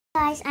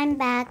Guys, I'm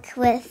back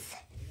with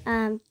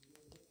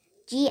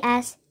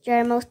GS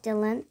Geronimo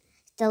Stilton,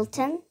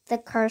 The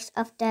Curse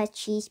of the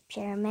Cheese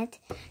Pyramid.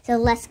 So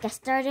let's get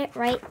started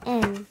right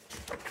in.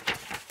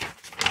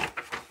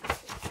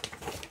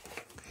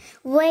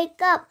 Wake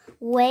up!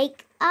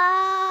 Wake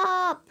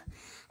up!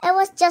 It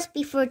was just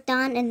before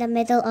dawn in the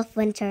middle of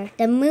winter.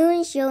 The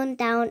moon shone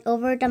down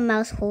over the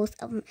mouse holes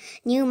of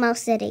New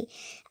Mouse City.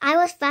 I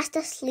was fast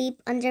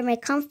asleep under my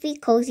comfy,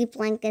 cozy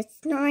blanket,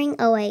 snoring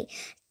away.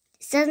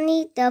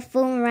 Suddenly, the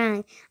phone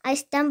rang. I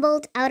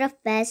stumbled out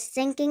of bed,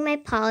 sinking my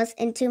paws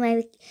into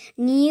my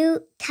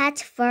new cat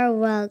fur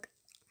rug.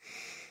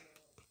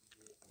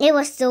 It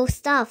was so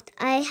soft.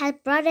 I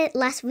had brought it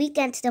last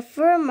weekend to the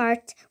fur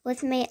mart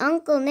with my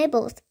Uncle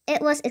Nibbles.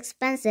 It was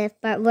expensive,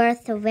 but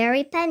worth a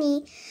very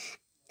penny.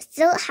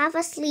 Still half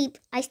asleep,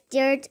 I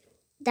stared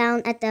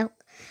down at the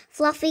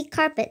fluffy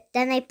carpet.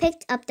 Then I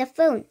picked up the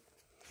phone.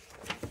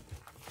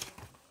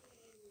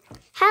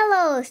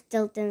 Hello,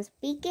 Stilton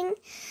speaking.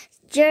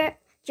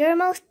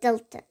 Geronimo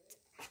Stilton,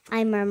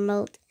 I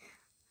murmured.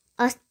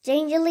 A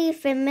strangely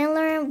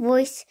familiar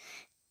voice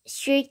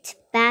shrieked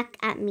back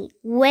at me.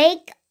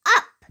 Wake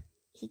up!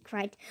 He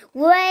cried.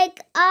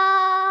 Wake up!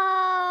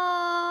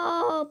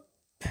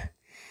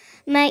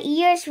 My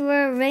ears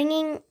were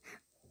ringing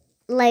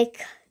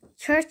like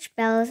church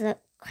bells at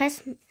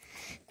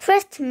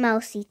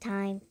Christmassy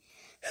time.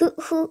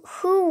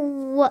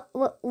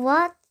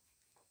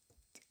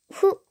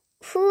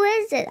 Who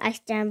is it? I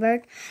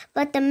stammered,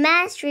 but the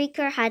mad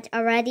shrieker had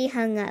already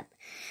hung up.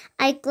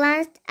 I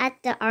glanced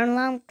at the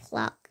alarm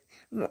clock.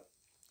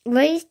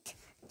 Raised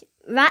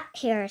rat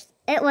hairs.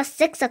 It was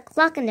 6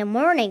 o'clock in the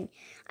morning.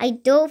 I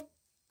dove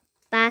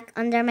back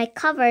under my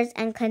covers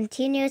and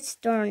continued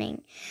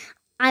snoring.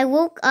 I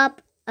woke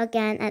up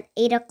again at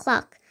 8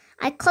 o'clock.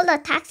 I called a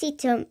taxi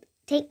to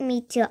take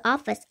me to the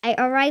office. I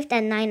arrived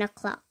at 9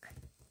 o'clock.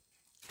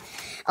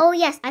 Oh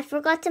yes, I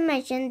forgot to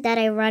mention that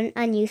I run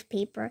a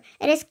newspaper.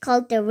 It is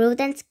called the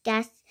Rodent's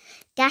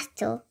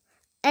Gastel.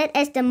 It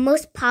is the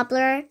most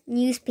popular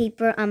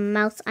newspaper on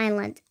Mouse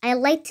Island. I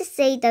like to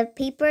say the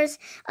paper's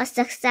a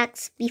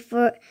success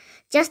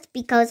just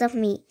because of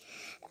me.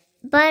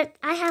 But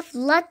I have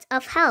lots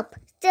of help.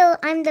 Still,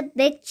 I'm the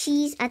big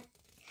cheese at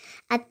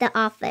the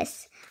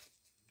office.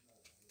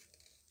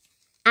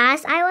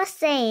 As I was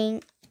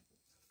saying,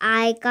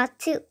 I got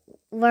to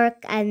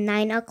work at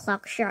 9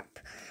 o'clock sharp.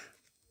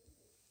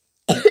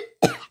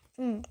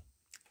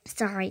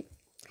 Sorry.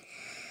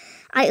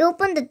 I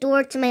opened the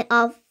door to my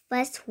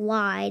office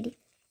wide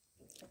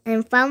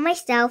and found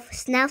myself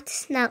snout to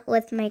snout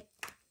with my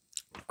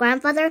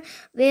grandfather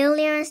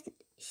William's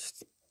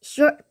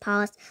short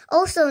paws,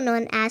 also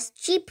known as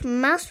Cheap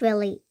Mouse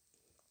Willie.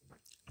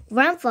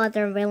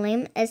 Grandfather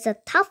William is a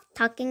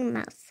tough-talking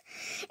mouse.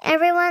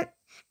 Everyone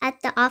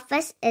at the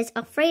office is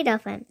afraid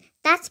of him.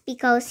 That's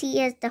because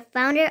he is the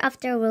founder of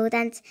the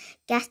Rodent's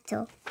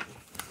Gastel.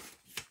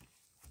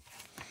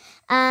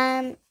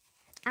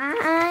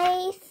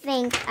 I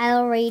think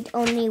I'll read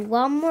only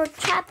one more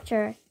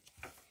chapter.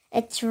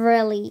 It's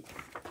really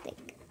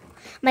thick.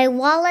 My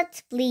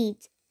wallet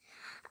bleeds.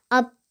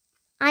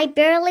 I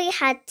barely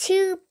had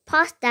 2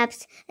 paw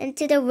steps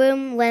into the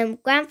room when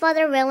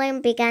Grandfather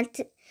William began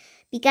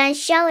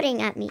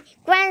shouting at me.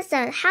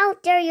 Grandson, how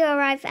dare you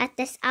arrive at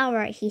this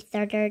hour? He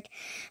thundered.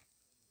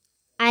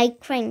 I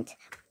cringed.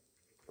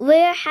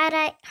 Where had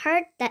I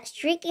heard that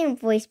shrieking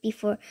voice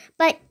before?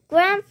 But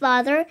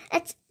Grandfather,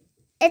 it's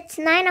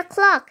 9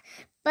 o'clock,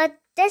 but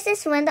this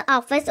is when the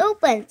office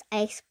opens,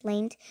 I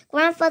explained.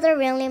 Grandfather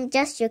William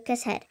just shook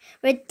his head.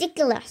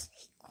 Ridiculous,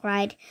 he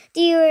cried.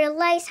 Do you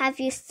realize have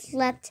you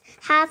slept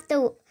half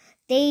the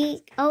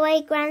day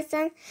away,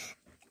 grandson?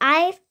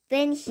 I've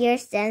been here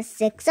since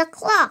 6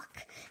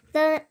 o'clock.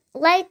 The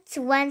lights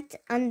went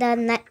on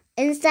the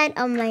inside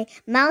of my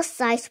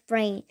mouse-sized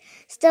brain.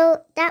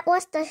 Still, that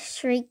was the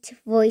shrieked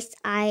voice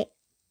I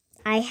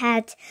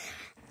had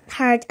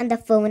heard on the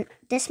phone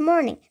this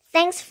morning.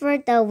 Thanks for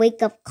the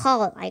wake-up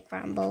call, I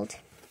grumbled.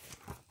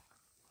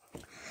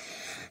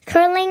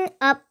 Curling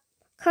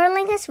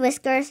his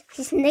whiskers,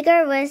 he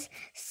sniggered with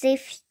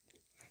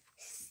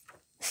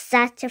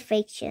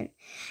satisfaction.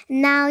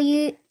 Now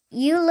you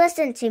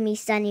listen to me,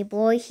 sonny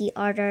boy, he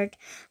ordered,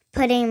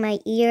 putting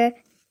my ear.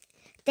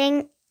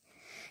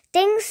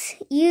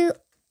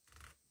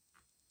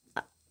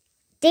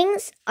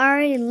 Things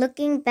are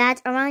looking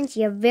bad around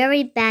here,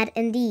 very bad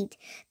indeed.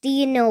 Do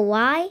you know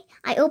why?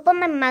 I opened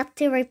my mouth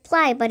to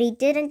reply, but he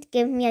didn't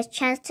give me a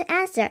chance to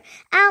answer.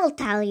 I'll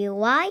tell you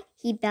why,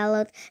 he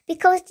bellowed.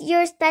 Because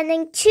you're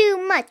spending too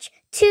much.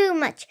 You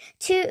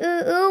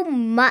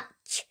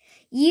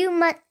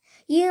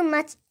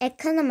must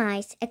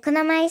economize.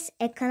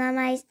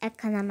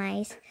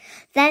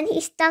 Then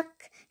he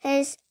stuck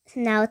his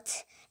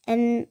snout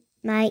in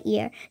my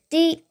ear.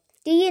 Do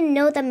you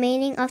know the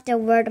meaning of the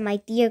word, my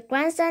dear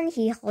grandson?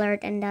 He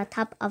hollered in the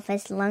top of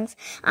his lungs.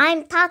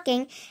 I'm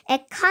talking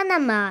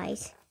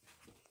economize.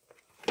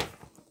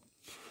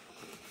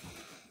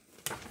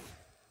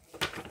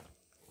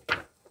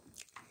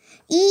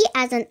 E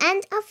as an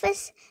end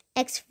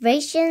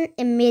expression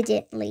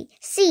immediately.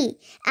 C,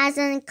 as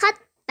in cut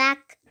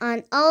back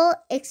on all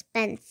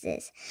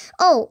expenses.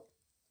 O,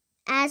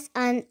 as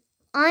on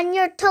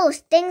your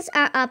toes, things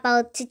are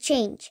about to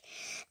change.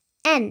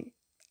 N,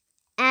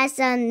 as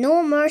in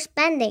no more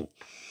spending.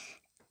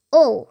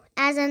 O,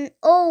 as in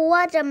oh,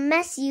 what a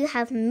mess you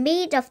have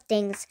made of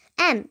things.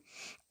 M,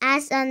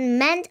 as in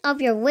mend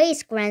of your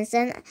ways,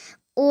 grandson,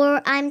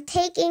 or I'm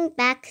taking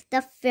back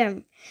the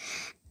firm.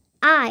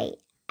 I,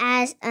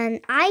 as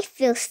in I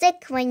feel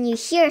sick when you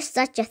hear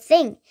such a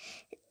thing.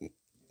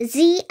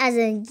 Z, as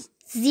in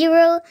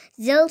zero,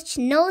 zilch,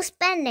 no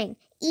spending.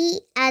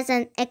 E, as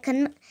in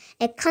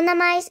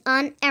economize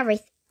on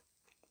everything.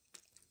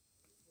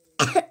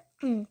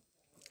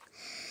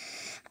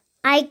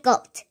 I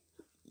gulped.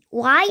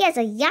 Why, as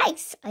a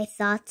yikes, I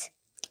thought.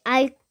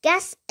 I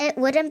guess it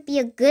wouldn't be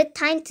a good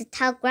time to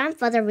tell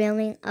Grandfather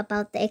William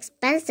about the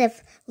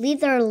expensive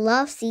leather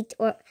love seat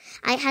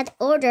I had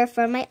ordered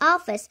for my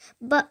office.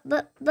 But,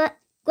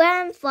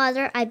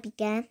 Grandfather, I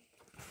began.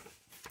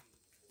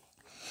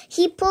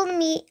 He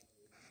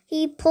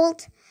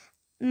pulled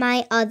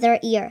my other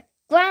ear.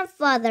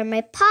 Grandfather,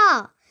 my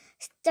paw!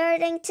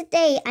 Starting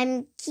today,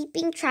 I'm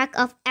keeping track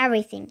of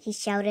everything, he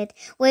shouted,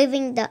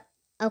 waving the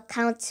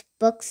account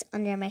books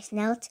under my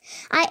snout.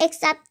 I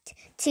expect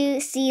to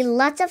see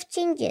lots of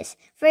changes.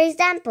 For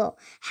example,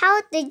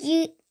 how did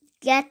you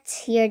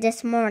get here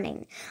this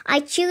morning? I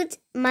chewed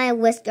my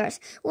whiskers.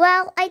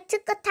 Well, I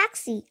took a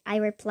taxi, I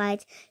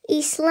replied.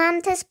 He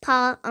slammed his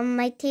paw on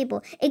my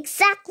table.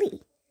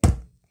 Exactly.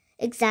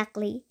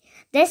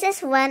 This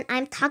is what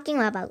I'm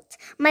talking about.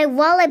 My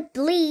wallet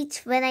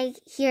bleeds when I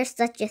hear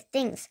such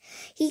things.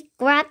 He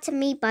grabbed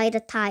me by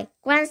the tie.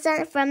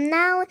 Grandson, from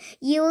now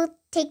you'll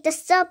take the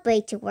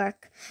subway to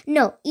work.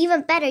 No,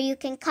 even better, you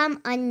can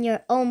come on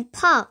your own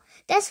paw.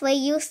 This way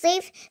you'll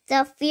save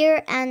the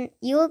fare and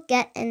you'll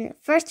get in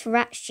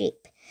first-rate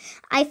shape.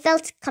 I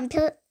felt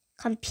completely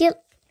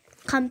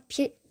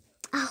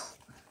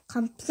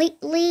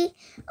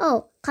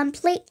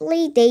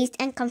dazed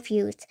and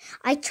confused.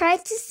 I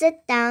tried to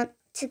sit down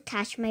to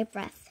catch my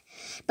breath.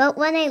 But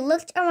when I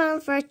looked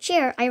around for a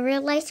chair, I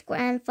realized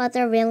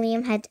Grandfather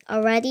William had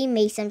already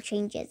made some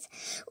changes.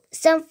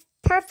 Some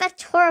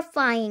perfect,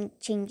 horrifying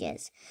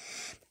changes.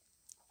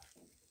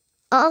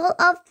 All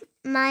of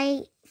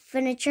my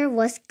furniture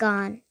was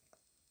gone.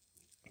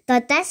 The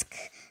desk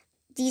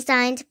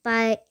designed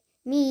by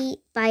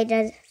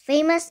the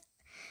famous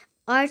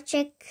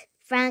architect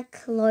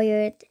Frank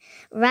Lloyd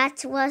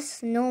Wright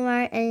was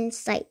nowhere in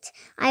sight.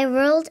 I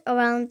whirled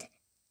around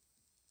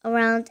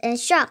in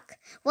shock.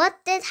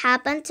 What did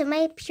happen to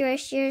my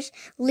precious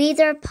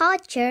leather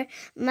posture,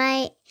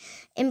 my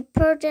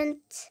imported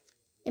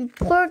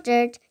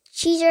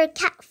cheddar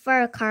cat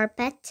fur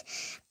carpet,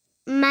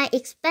 my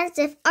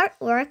expensive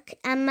artwork,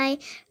 and my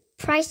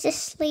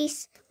priceless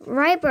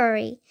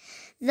library?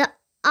 The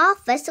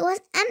office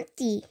was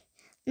empty.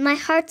 My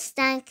heart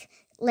sank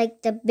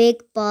like the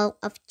big ball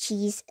of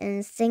cheese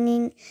in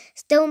Singing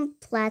Stone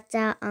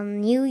Plaza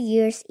on New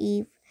Year's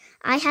Eve.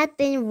 I had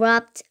been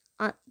robbed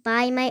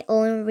by my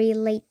own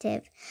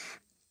relative.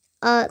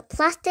 A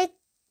plastic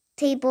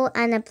table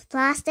and a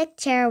plastic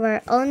chair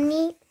were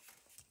only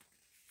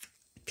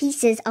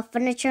pieces of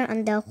furniture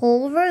in the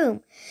whole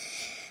room.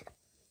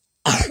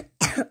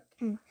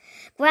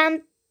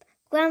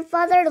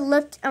 Grandfather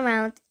looked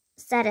around,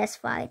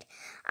 satisfied.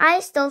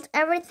 I sold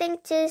everything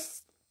to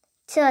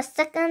a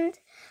second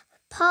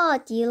paw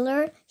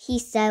dealer, he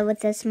said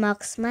with a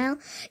mock smile.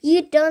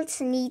 You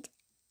don't need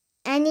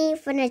any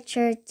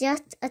furniture,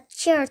 just a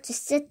chair to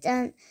sit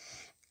on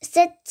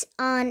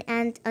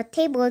and a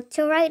table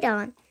to write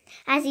on.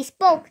 As he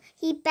spoke,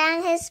 he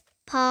banged his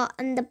paw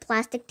on the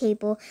plastic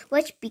table,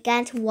 which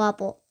began to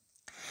wobble.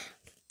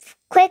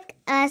 Quick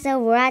as a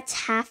rat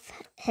half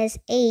his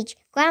age,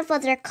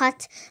 Grandfather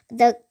caught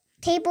the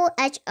table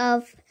edge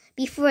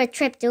before it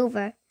tripped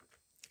over.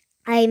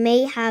 I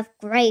may have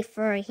gray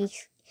fur, he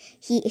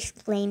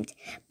exclaimed,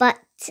 but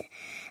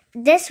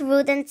this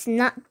rodent's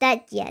not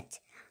dead yet.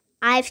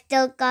 I've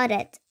still got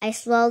it. I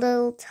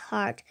swallowed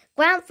hard.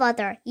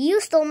 Grandfather,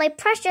 you stole my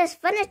precious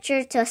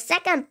furniture to a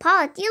second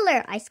paw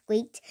dealer, I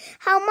squeaked.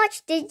 How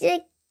much did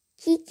he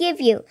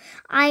give you?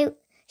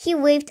 He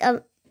waved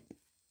a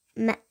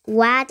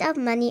wad of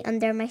money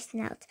under my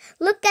snout.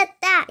 Look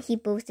at that, he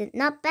boasted.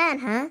 Not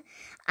bad, huh?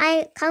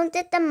 I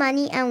counted the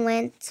money and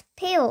went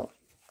pale.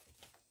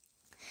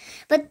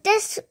 But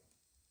this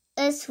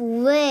is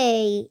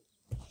way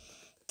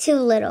too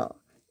little.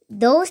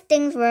 Those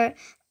things were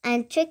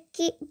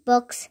antique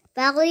books,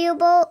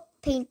 valuable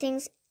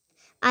paintings,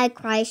 I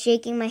cried,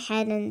 shaking my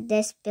head in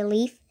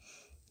disbelief.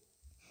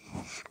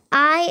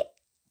 I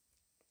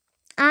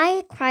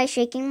cried,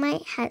 shaking my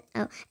head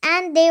out,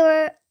 and they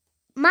were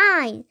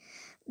mine.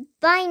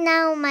 By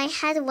now, my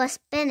head was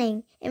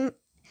spinning, and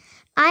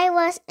I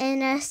was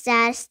in a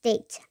sad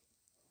state.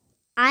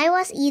 I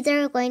was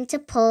either going to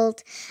pull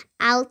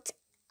out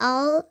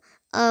all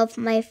of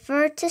my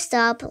fur to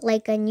stop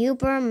like a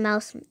newborn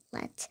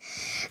mouselet.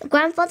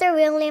 Grandfather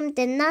William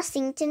did not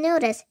seem to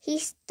notice. He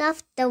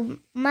stuffed the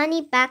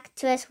money back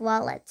to his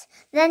wallet.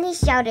 Then he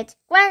shouted,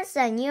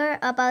 "Grandson, you're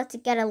about to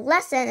get a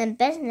lesson in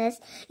business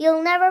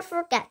you'll never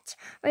forget.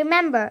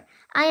 Remember,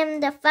 I am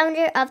the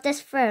founder of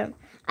this firm.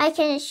 I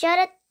can shut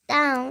it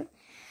down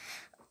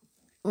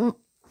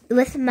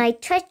with my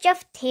twitch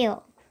of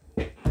tail."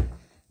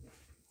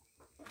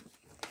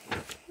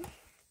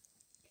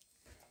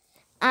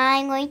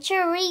 I'm going to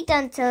read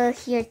until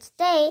here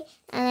today,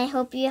 and I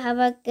hope you have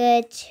a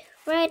good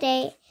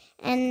Friday,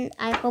 and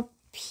I'll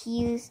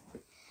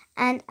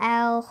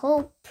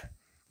hope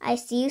I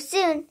see you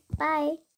soon. Bye.